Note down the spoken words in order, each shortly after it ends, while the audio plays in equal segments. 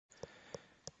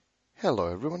Hello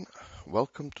everyone,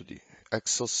 welcome to the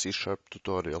Excel C#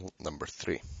 tutorial number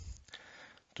 3.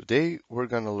 Today we're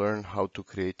going to learn how to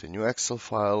create a new Excel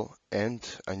file and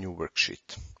a new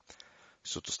worksheet.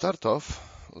 So to start off,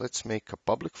 let's make a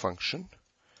public function,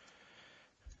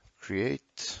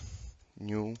 create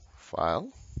new file,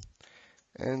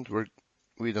 and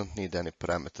we don't need any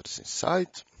parameters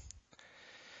inside.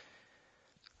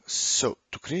 So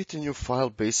to create a new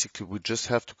file, basically we just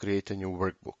have to create a new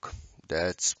workbook.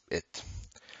 That's it.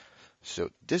 So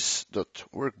this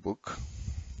 .workbook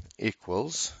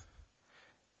equals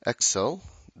Excel,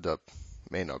 the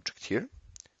main object here,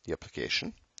 the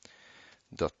application,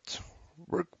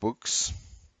 .workbooks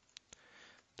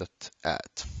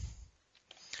 .add.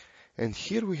 And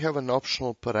here we have an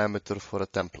optional parameter for a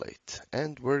template,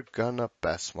 and we're gonna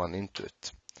pass one into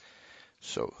it.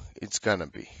 So it's gonna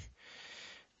be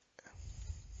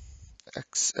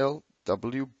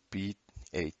XLWBA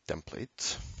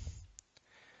template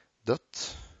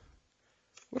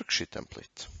 .worksheet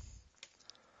template.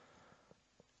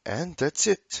 And that's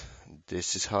it.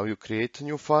 This is how you create a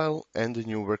new file and a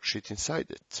new worksheet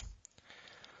inside it.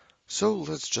 So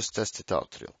let's just test it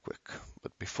out real quick.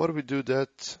 But before we do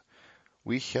that,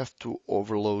 we have to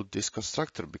overload this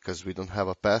constructor because we don't have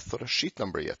a path or a sheet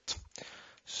number yet.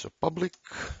 So public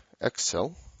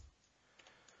Excel,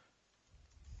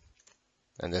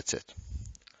 and that's it.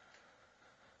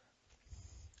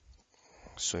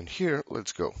 So in here,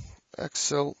 let's go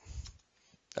Excel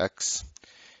X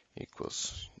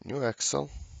equals new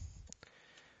Excel,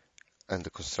 and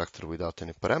the constructor without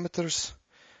any parameters,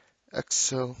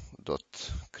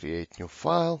 Excel.create new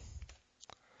file,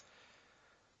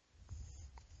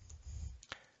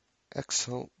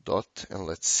 Excel dot, and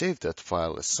let's save that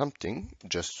file as something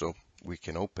just so we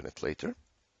can open it later.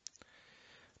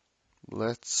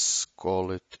 Let's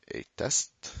call it a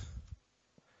test,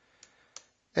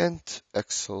 and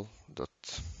Excel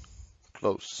dot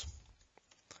close.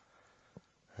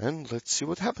 And let's see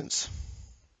what happens.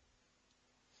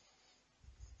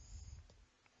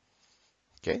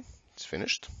 Okay, it's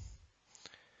finished.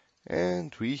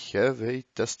 And we have a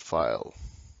test file.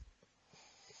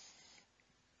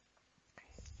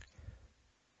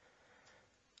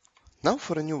 Now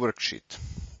for a new worksheet.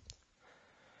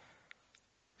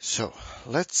 So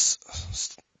let's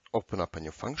open up a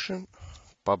new function,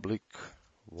 public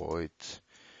void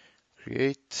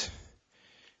create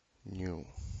new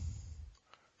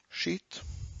sheet.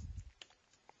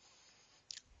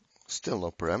 Still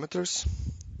no parameters.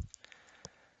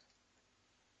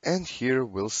 And here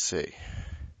we'll say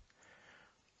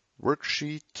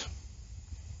worksheet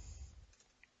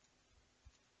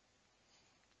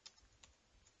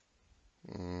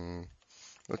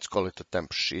let's call it a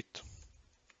temp sheet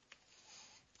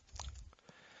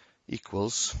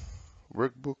equals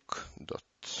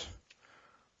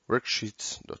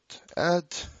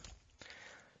workbook.worksheets.add,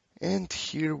 and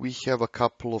here we have a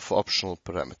couple of optional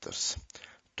parameters.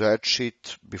 To add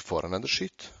sheet before another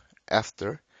sheet,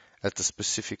 after, at a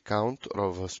specific count or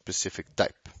of a specific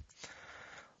type.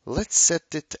 Let's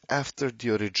set it after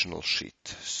the original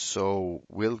sheet. So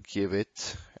we'll give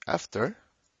it after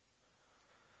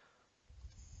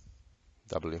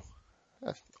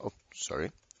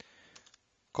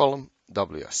column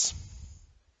WS.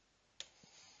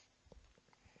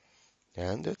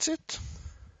 And that's it.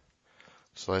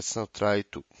 So let's now try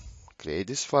to create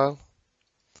this file.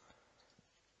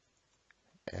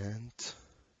 And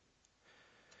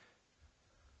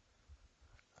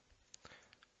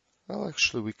well,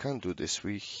 actually we can't do this.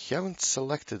 We haven't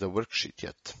selected a worksheet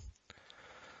yet.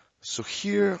 So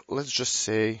here, let's just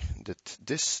say that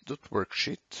this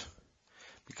 .worksheet,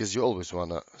 because you always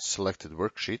want a selected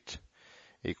worksheet,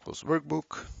 equals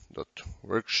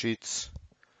workbook.worksheets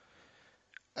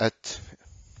at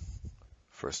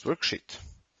first worksheet,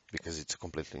 because it's a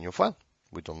completely new file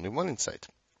with only one inside.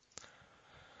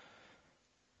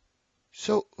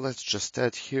 So let's just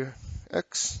add here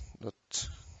x.create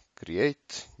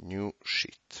new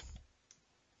sheet.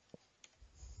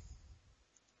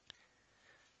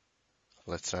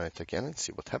 Let's run it again and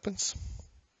see what happens.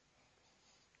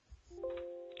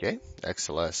 Okay,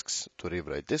 Excel asks to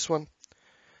rewrite this one.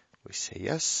 We say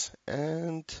yes,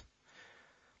 and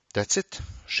that's it.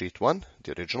 Sheet 1,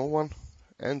 the original one,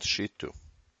 and sheet 2.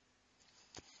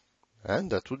 And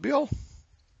that would be all.